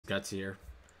Guts here.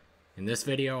 In this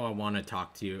video, I want to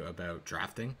talk to you about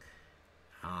drafting,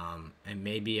 and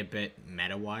maybe a bit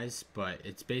meta-wise, but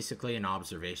it's basically an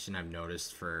observation I've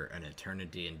noticed for an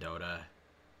eternity in Dota,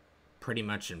 pretty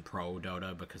much in pro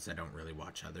Dota because I don't really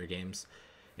watch other games.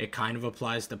 It kind of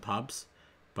applies to pubs,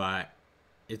 but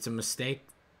it's a mistake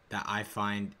that I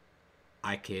find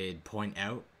I could point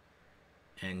out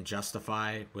and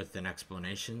justify with an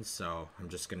explanation, so I'm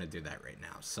just going to do that right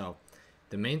now. So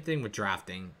the main thing with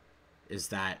drafting is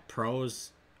that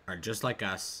pros are just like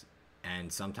us,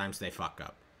 and sometimes they fuck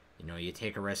up. You know, you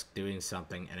take a risk doing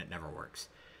something and it never works.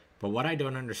 But what I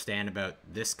don't understand about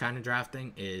this kind of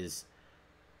drafting is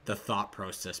the thought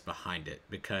process behind it,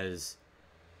 because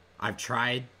I've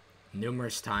tried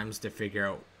numerous times to figure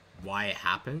out why it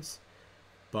happens,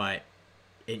 but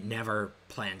it never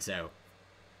plans out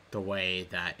the way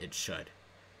that it should.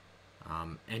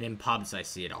 And in pubs, I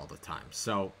see it all the time.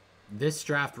 So this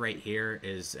draft right here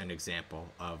is an example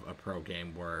of a pro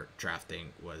game where drafting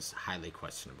was highly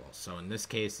questionable. So in this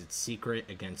case, it's Secret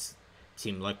against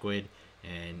Team Liquid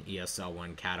and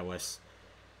ESL1 Catalyst.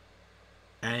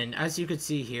 And as you can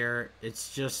see here,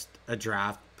 it's just a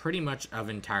draft pretty much of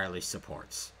entirely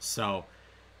supports. So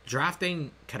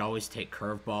drafting can always take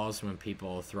curveballs when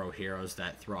people throw heroes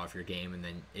that throw off your game, and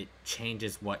then it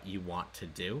changes what you want to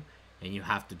do, and you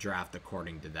have to draft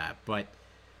according to that. But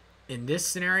in this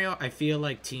scenario, I feel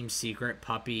like Team Secret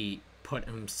Puppy put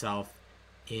himself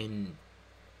in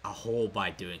a hole by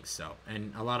doing so.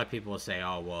 And a lot of people will say,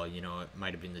 oh, well, you know, it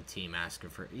might have been the team asking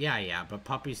for... Yeah, but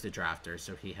Puppy's the drafter,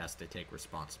 so he has to take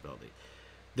responsibility.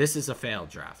 This is a failed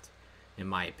draft, in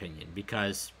my opinion,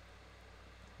 because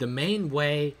the main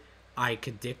way I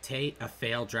could dictate a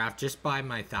failed draft just by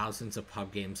my thousands of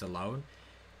pub games alone,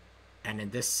 and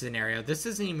in this scenario, this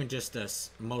isn't even just a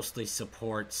mostly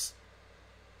supports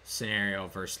scenario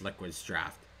versus Liquid's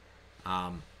draft.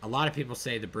 A lot of people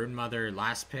say the Broodmother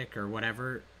last pick or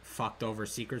whatever fucked over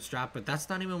Secret's draft, but that's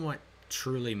not even what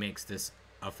truly makes this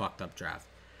a fucked up draft.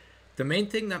 The main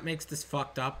thing that makes this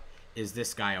fucked up is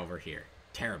this guy over here,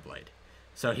 Terrorblade.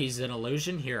 So he's an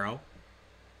illusion hero,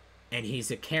 and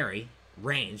he's a carry,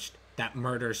 ranged, that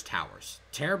murders towers.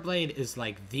 Terrorblade is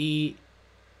like the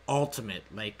ultimate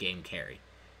late game carry.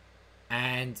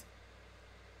 And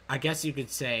I guess you could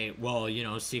say, well, you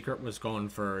know, Secret was going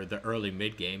for the early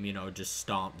mid game, you know, just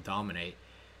stomp, dominate.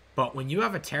 But when you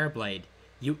have a Terrorblade,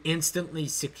 you instantly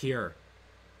secure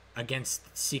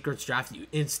against Secret's draft, you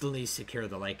instantly secure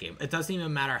the late game. It doesn't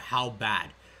even matter how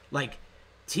bad. Like,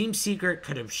 Team Secret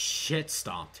could have shit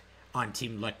stomped on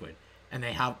Team Liquid, and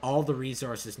they have all the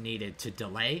resources needed to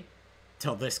delay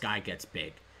till this guy gets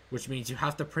big, which means you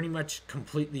have to pretty much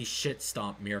completely shit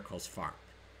stomp Miracle's farm.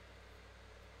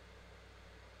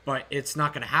 But it's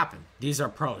not going to happen. These are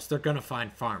pros. They're going to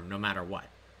find farm no matter what.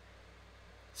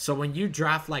 So when you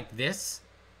draft like this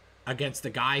against a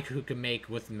guy who can make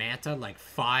with Manta like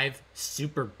 5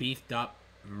 super beefed up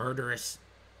murderous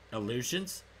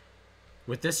illusions,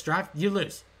 with this draft, you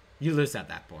lose. You lose at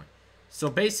that point. So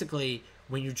basically,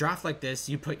 when you draft like this,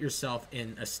 you put yourself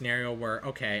in a scenario where,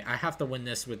 okay, I have to win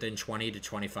this within 20 to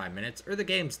 25 minutes or the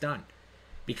game's done.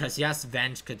 Because yes,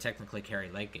 Venge could technically carry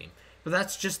late game, but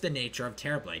that's just the nature of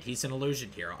Terrorblade. He's an illusion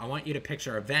hero. I want you to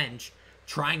picture a Venge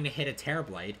trying to hit a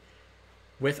Terrorblade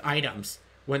with items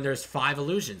when there's 5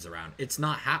 illusions around. It's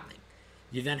not happening.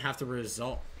 You then have to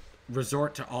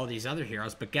resort to all these other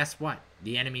heroes, but guess what?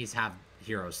 The enemies have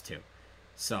heroes too.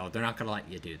 So they're not going to let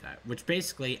you do that. Which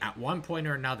basically, at one point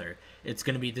or another, it's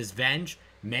going to be this Venge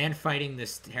man fighting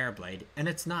this Terrorblade, and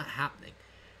it's not happening.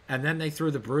 And then they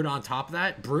threw the Brood on top of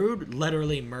that. Brood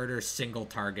literally murders single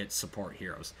target support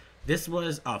heroes. This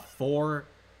was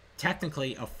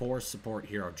technically a 4 support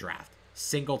hero draft.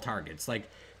 Single targets. Like,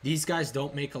 these guys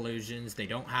don't make illusions. They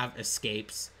don't have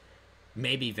escapes.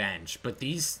 Maybe Venge. But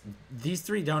these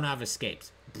 3 don't have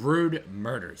escapes. Brood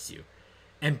murders you.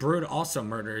 And Brood also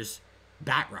murders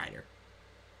Batrider.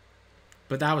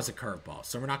 But that was a curveball,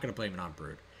 so we're not going to blame it on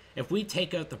Brood. If we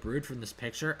take out the Brood from this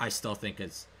picture, I still think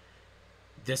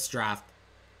this draft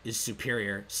is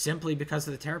superior simply because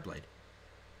of the Terrorblade.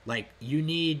 Like, you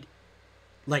need...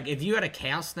 Like, if you had a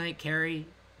Chaos Knight carry,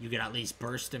 you could at least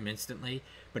burst him instantly.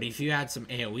 But if you had some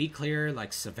AoE clear,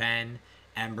 like Savan,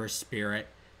 Ember Spirit,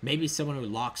 maybe someone who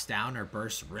locks down or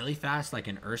bursts really fast, like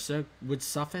an Ursa, would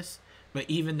suffice. But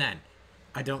even then,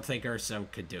 I don't think Ursa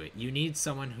could do it. You need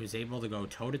someone who's able to go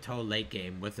toe-to-toe late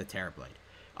game with the Terrorblade.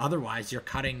 Otherwise, you're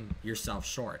cutting yourself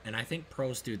short. And I think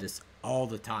pros do this all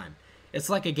the time. It's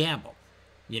like a gamble.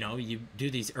 You know, you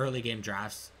do these early game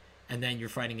drafts, and then you're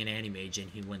fighting an Anti-Mage and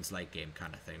he wins late game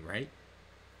kind of thing, right?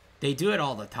 They do it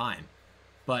all the time.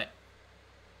 But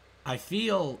I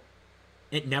feel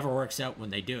it never works out when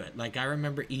they do it. Like, I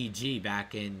remember EG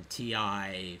back in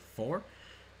TI4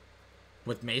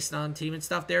 with Mason on team and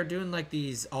stuff. They were doing like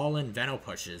these all-in Veno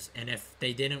pushes, and if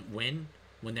they didn't win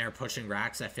when they were pushing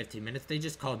racks at 15 minutes, they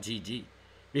just called GG,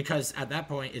 because at that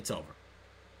point it's over.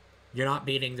 You're not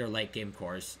beating their late game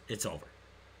cores. It's over.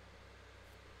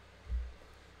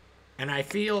 And I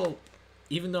feel,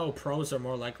 even though pros are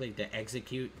more likely to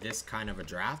execute this kind of a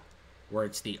draft, where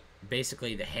it's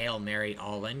basically the Hail Mary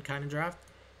all-in kind of draft,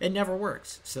 it never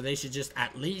works. So they should just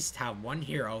at least have one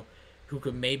hero who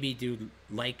could maybe do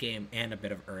late game and a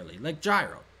bit of early. Like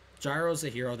Gyro. Gyro's a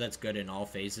hero that's good in all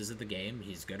phases of the game.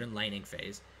 He's good in laning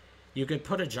phase. You could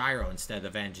put a Gyro instead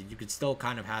of Venge, and you could still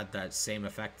kind of have that same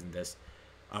effect in this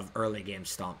of early game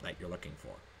stomp that you're looking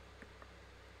for.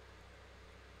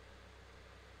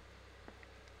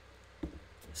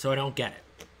 So I don't get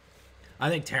it. I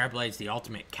think Terrorblade's the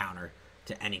ultimate counter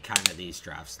to any kind of these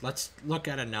drafts. Let's look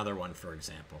at another one, for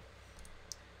example.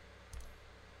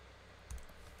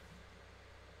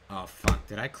 Oh, fuck.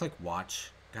 Did I click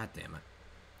watch? God damn it.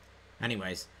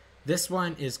 Anyways, this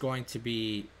one is going to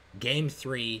be Game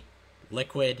 3,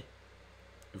 Liquid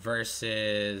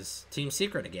versus Team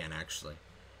Secret again, actually.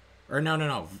 Or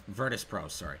no. Virtus Pro,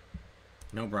 sorry.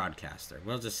 No broadcaster.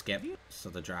 We'll just skip so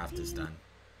the draft is done.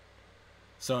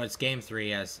 So it's Game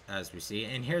 3 as we see.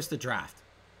 And here's the draft.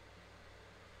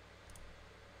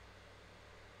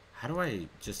 How do I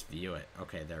just view it?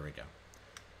 Okay, there we go.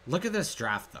 Look at this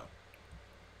draft, though.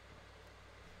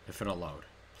 If it'll load.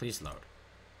 Please load.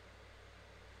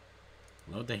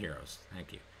 Load the heroes.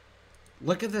 Thank you.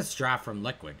 Look at this draft from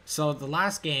Liquid. So the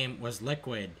last game was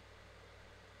Liquid...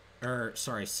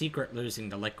 Secret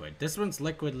losing to Liquid. This one's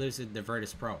Liquid losing to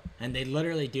Virtus Pro. And they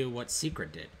literally do what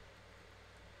Secret did.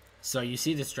 So you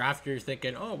see this draft, you're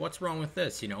thinking, oh, what's wrong with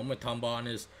this? You know, Matumba on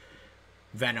his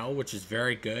Veno, which is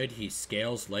very good. He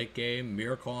scales late game.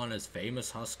 Miracle on his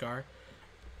famous Huskar.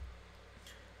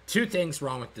 Two things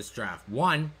wrong with this draft.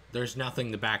 One, there's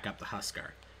nothing to back up the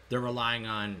Huskar. They're relying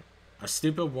on a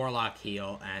stupid Warlock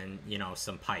heal and, you know,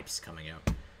 some pipes coming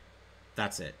out.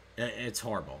 That's it. It's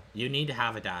horrible. You need to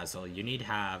have a Dazzle. You need to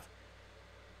have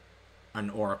an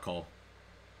Oracle.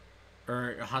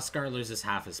 Or Huskar loses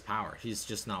half his power. He's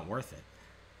just not worth it.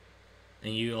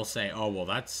 And you'll say, oh, well,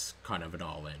 that's kind of an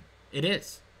all-in. It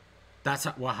is. That's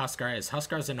what Huskar is.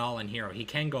 Huskar's an all-in hero. He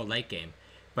can go late game.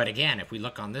 But again, if we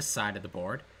look on this side of the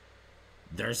board,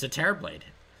 there's a Terrorblade.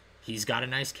 He's got a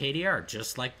nice KDR,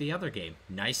 just like the other game.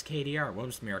 Nice KDR. What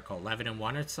was Miracle?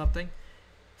 11-1 or something?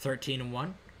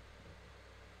 13-1?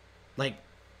 Like,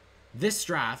 this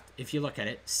draft, if you look at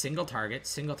it, single target,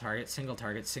 single target, single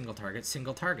target, single target,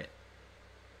 single target.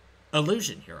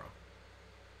 Illusion hero.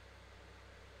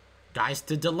 Guys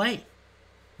to delay.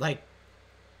 Like,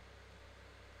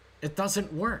 it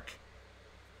doesn't work.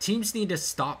 Teams need to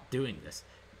stop doing this.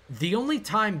 The only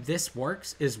time this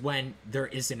works is when there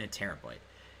isn't a Terrorblade.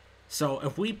 So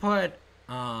if we put,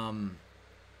 I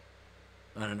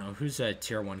don't know, who's a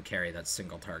tier 1 carry that's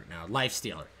single target now?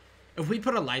 Lifestealer. If we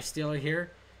put a Lifestealer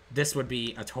here, this would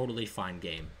be a totally fine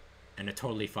game and a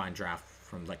totally fine draft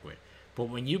from Liquid. But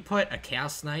when you put a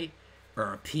Chaos Knight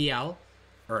or a PL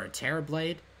or a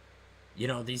Terrorblade, you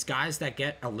know, these guys that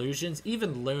get illusions,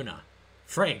 even Luna,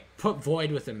 Frey, put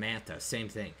Void with a Manta, same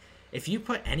thing. If you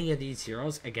put any of these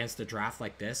heroes against a draft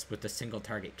like this with a single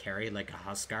target carry like a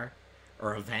Huskar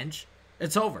or a Venge,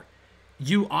 it's over.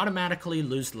 You automatically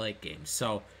lose late game.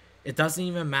 So it doesn't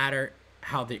even matter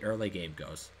how the early game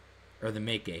goes or the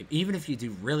mid game. Even if you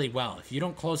do really well, if you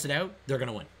don't close it out, they're going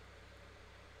to win.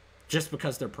 Just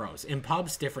because they're pros. In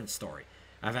pubs, different story.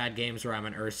 I've had games where I'm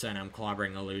an Ursa and I'm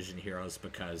clobbering illusion heroes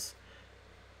because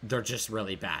they're just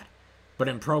really bad. But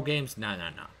in pro games, no.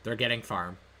 They're getting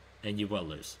farm and you will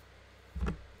lose.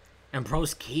 And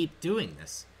pros keep doing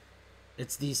this.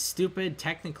 It's these stupid,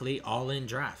 technically all-in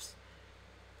drafts.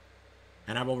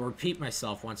 And I will repeat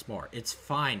myself once more. It's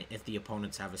fine if the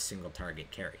opponents have a single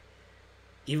target carry.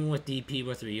 Even with DP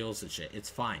with reels and shit, it's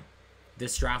fine.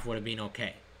 This draft would have been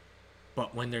okay.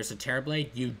 But when there's a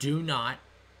Terrorblade, you do not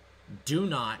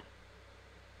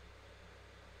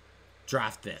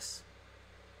draft this.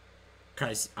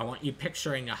 Because I want you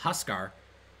picturing a Huskar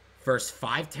versus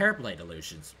 5 Terrorblade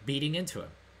illusions beating into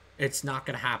him. It's not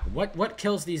going to happen. What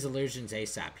kills these illusions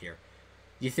ASAP here?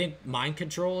 You think Mind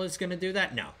Control is going to do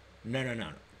that? No.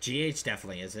 GH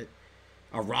definitely isn't.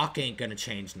 A Rock ain't going to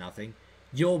change nothing.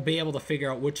 You'll be able to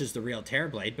figure out which is the real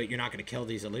Terrorblade, but you're not going to kill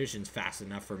these illusions fast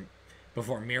enough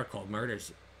before Miracle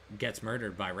gets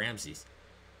murdered by Ramses.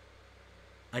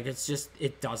 Like, it's just,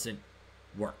 it doesn't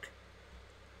work.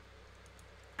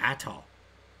 At all.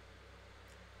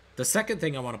 The second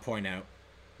thing I want to point out,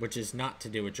 which is not to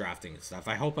do with drafting and stuff.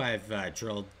 I hope I've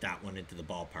drilled that one into the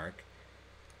ballpark.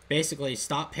 Basically,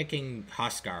 stop picking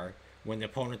Huskar when the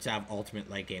opponents have ultimate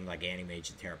late game like Anti-Mage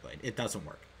and Terrorblade. It doesn't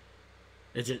work.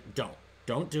 It just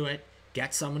don't do it.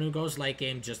 Get someone who goes late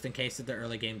game just in case that the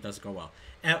early game doesn't go well.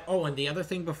 And the other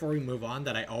thing before we move on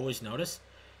that I always notice,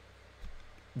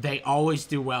 they always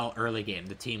do well early game,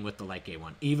 the team with the late game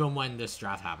one. Even when this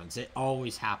draft happens, it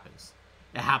always happens.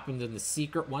 It happened in the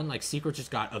Secret one. Like, Secret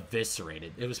just got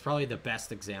eviscerated. It was probably the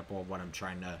best example of what I'm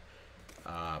trying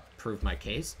to prove my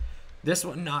case. This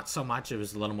one, not so much. It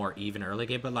was a little more even early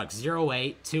game. But, like,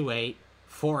 0-8, 2-8,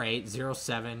 4-8,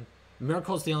 0-7.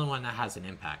 Miracle's the only one that has an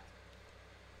impact.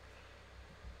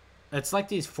 It's like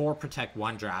these 4 Protect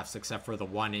 1 drafts, except for the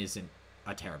one isn't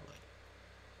a Terrorblade.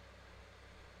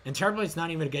 And Terrorblade's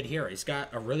not even a good hero. He's got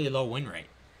a really low win rate.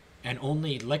 And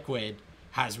only Liquid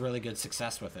has really good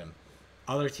success with him.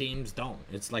 Other teams don't.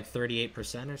 It's like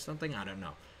 38% or something. I don't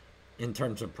know. In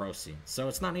terms of pro scene. So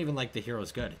it's not even like the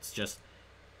hero's good. It's just...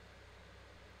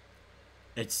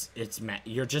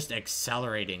 You're just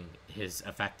accelerating his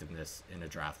effectiveness in a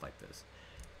draft like this.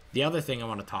 The other thing I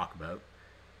want to talk about,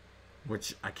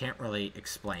 which I can't really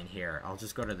explain here, I'll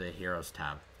just go to the Heroes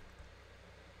tab,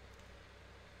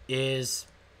 is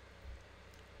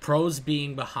pros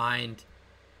being behind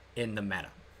in the meta.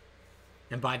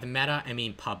 And by the meta, I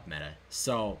mean pub meta.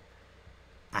 So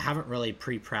I haven't really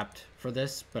pre-prepped for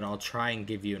this, but I'll try and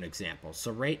give you an example.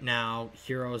 So right now,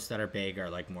 heroes that are big are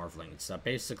like Morphling and stuff.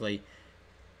 Basically,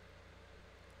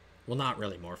 well, not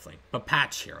really Morphling, but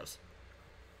patch heroes.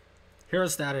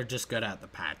 Heroes that are just good at the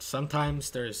patch.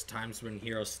 Sometimes there's times when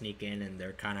heroes sneak in and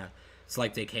they're kind of, it's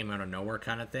like they came out of nowhere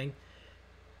kind of thing.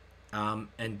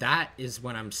 And that is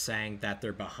when I'm saying that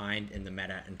they're behind in the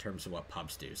meta in terms of what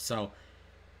pubs do. So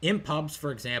in pubs,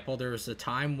 for example, there was a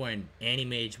time when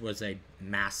Anti-Mage was a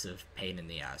massive pain in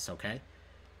the ass, okay?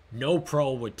 No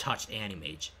pro would touch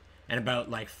Anti-Mage. And about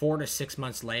like 4 to 6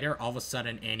 months later, all of a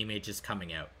sudden Anti-Mage is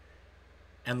coming out.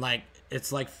 And like,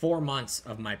 it's like 4 months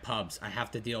of my pubs, I have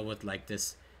to deal with like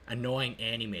this annoying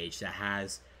Anti-Mage that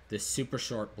has this super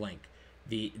short blink,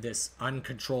 this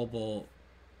uncontrollable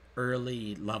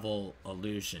early level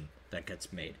illusion that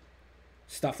gets made.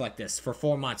 Stuff like this. For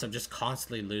 4 months, I'm just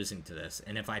constantly losing to this.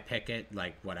 And if I pick it,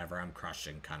 like, whatever, I'm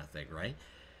crushing kind of thing, right?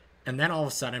 And then all of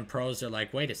a sudden, pros are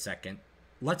like, wait a second,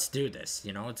 let's do this.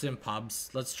 You know, it's in pubs.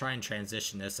 Let's try and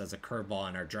transition this as a curveball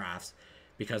in our drafts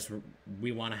because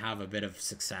we want to have a bit of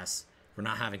success. We're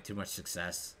not having too much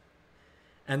success.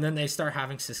 And then they start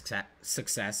having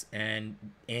success, and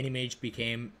Anti-Mage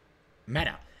became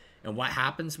meta. And what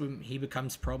happens when he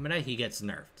becomes pro meta? He gets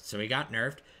nerfed. So he got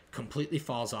nerfed, completely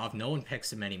falls off, no one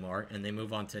picks him anymore, and they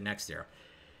move on to the next hero.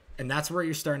 And that's where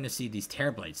you're starting to see these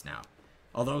Terrorblades now.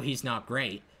 Although he's not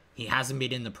great, he hasn't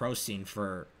been in the pro scene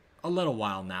for a little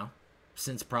while now,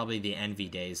 since probably the Envy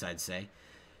days, I'd say.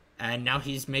 And now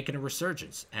he's making a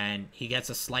resurgence, and he gets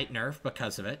a slight nerf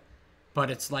because of it, but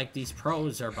it's like these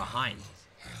pros are behind.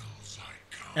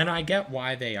 And I get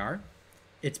why they are.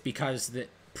 It's because the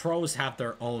pros have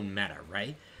their own meta,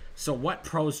 right? So what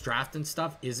pros draft and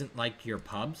stuff isn't like your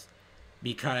pubs,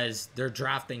 because they're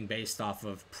drafting based off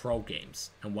of pro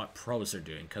games and what pros are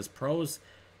doing, because pros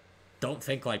don't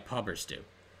think like pubbers do.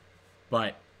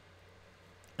 But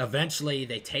eventually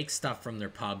they take stuff from their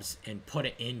pubs and put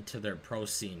it into their pro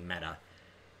scene meta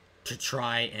to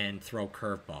try and throw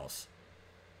curveballs.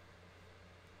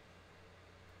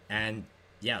 And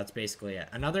yeah, that's basically it.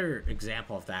 Another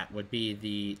example of that would be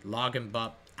the Log and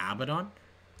Bup Abaddon.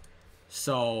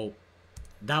 So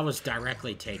that was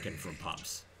directly taken from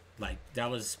pubs. Like, that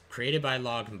was created by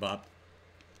Log and Bup.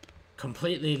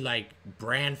 Completely, like,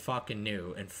 brand fucking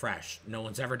new and fresh. No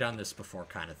one's ever done this before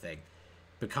kind of thing.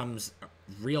 Becomes a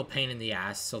real pain in the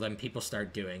ass, so then people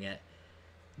start doing it.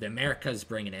 The Americas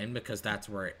bring it in because that's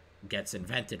where it gets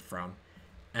invented from.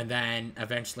 And then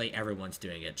eventually everyone's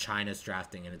doing it. China's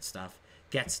drafting it and stuff.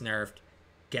 Gets nerfed,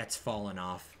 gets fallen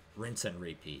off, rinse and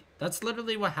repeat. That's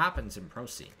literally what happens in pro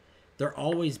scene. They're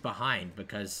always behind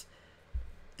because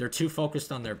they're too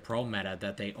focused on their pro meta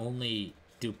that they only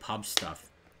do pub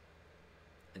stuff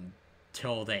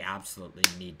until they absolutely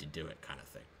need to do it kind of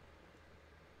thing.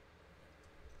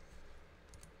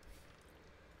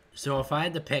 So if I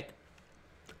had to pick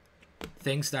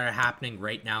things that are happening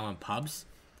right now in pubs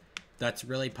that's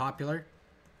really popular,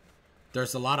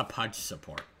 there's a lot of Pudge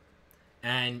support.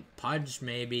 And Pudge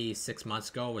maybe 6 months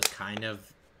ago was kind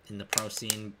of in the pro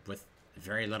scene with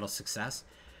very little success.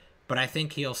 But I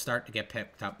think he'll start to get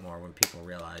picked up more when people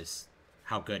realize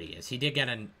how good he is. He did get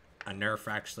a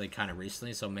nerf actually kind of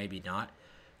recently, so maybe not.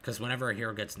 Because whenever a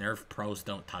hero gets nerfed, pros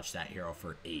don't touch that hero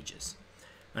for ages.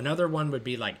 Another one would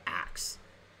be like Axe.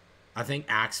 I think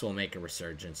Axe will make a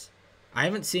resurgence. I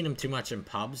haven't seen him too much in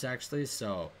pubs, actually,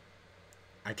 so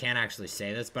I can't actually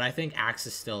say this, but I think Axe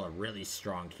is still a really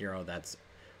strong hero that's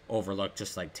overlooked,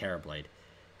 just like Terrorblade.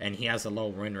 And he has a low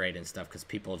win rate and stuff because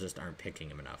people just aren't picking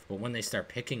him enough. But when they start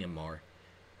picking him more,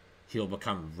 he'll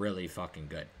become really fucking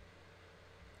good.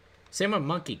 Same with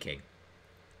Monkey King.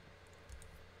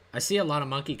 I see a lot of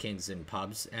Monkey Kings in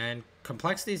pubs, and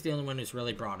Complexity is the only one who's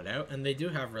really brought it out, and they do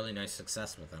have really nice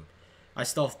success with him. I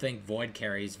still think Void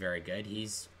Carry is very good.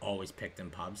 He's always picked in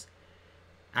pubs.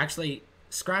 Actually,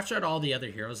 scratch out all the other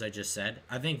heroes I just said.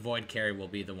 I think Void Carry will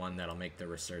be the one that'll make the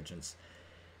resurgence.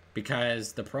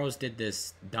 Because the pros did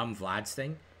this dumb Vlad's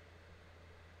thing,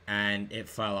 and it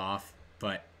fell off,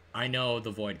 but I know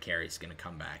the Void Carry is going to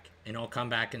come back. And it'll come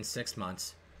back in 6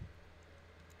 months.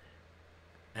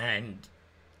 And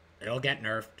it'll get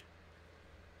nerfed.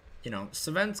 You know,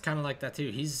 Saven's kind of like that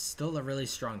too. He's still a really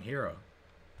strong hero.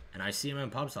 And I see him in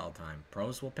pubs all the time.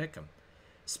 Pros will pick him.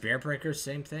 Spearbreakers,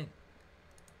 same thing.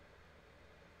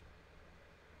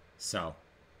 So,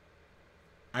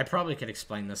 I probably could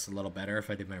explain this a little better if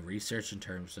I did my research in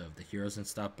terms of the heroes and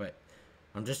stuff, but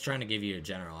I'm just trying to give you a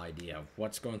general idea of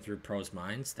what's going through pros'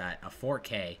 minds that a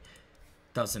 4K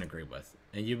doesn't agree with.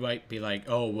 And you might be like,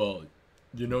 oh, well,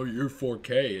 you know, you're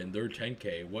 4K and they're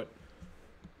 10K. What?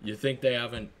 You think they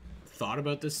haven't thought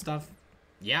about this stuff?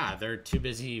 Yeah, they're too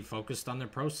busy focused on their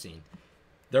pro scene.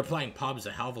 They're playing pubs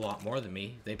a hell of a lot more than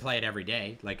me. They play it every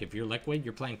day. Like, if you're Liquid,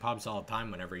 you're playing pubs all the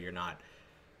time whenever you're not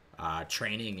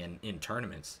training in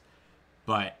tournaments.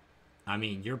 But, I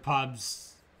mean, your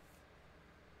pubs,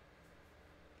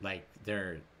 like,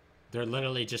 they're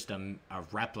literally just a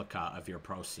replica of your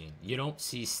pro scene. You don't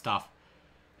see stuff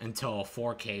until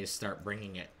 4Ks start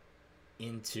bringing it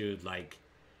into, like,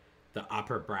 the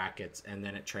upper brackets, and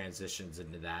then it transitions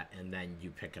into that, and then you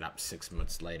pick it up 6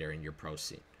 months later in your pro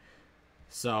scene.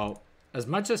 So, as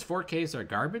much as 4Ks are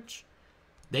garbage,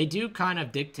 they do kind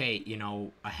of dictate, you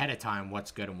know, ahead of time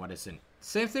what's good and what isn't.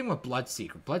 Same thing with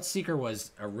Bloodseeker. Bloodseeker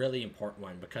was a really important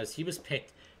one because he was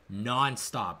picked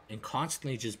non-stop and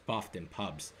constantly just buffed in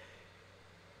pubs.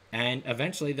 And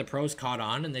eventually the pros caught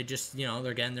on, and they just, you know,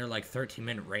 they're getting their like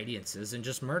 13-minute radiances and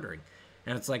just murdering.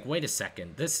 And it's like, wait a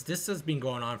second, this has been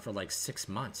going on for like 6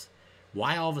 months.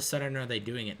 Why all of a sudden are they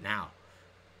doing it now?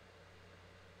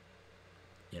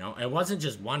 You know, it wasn't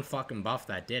just one fucking buff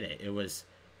that did it. It was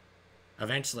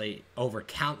eventually over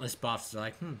countless buffs. They're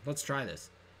like, let's try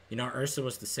this. You know, Ursa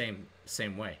was the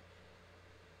same way.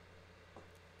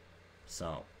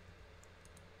 So,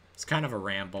 it's kind of a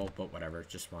ramble, but whatever.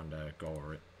 Just wanted to go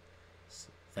over it. So,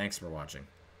 thanks for watching.